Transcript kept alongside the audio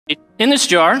In this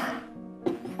jar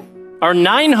are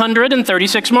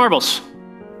 936 marbles.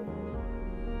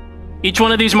 Each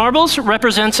one of these marbles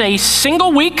represents a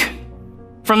single week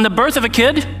from the birth of a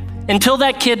kid until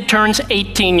that kid turns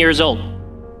 18 years old.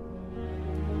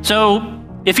 So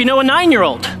if you know a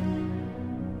 9-year-old,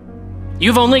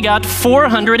 you've only got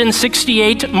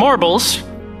 468 marbles,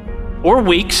 or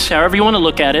weeks, however you want to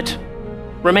look at it,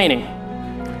 remaining.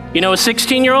 You know a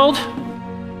 16-year-old?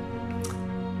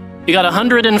 You got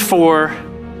 104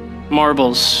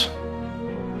 marbles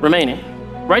remaining.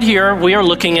 Right here, we are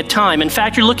looking at time. In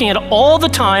fact, you're looking at all the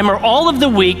time or all of the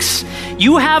weeks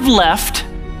you have left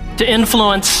to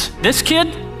influence this kid,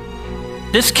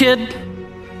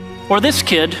 or this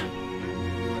kid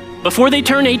before they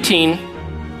turn 18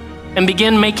 and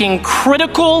begin making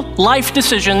critical life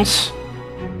decisions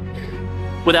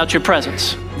without your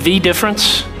presence. The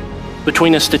difference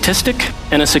between a statistic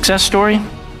and a success story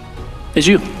is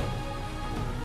you.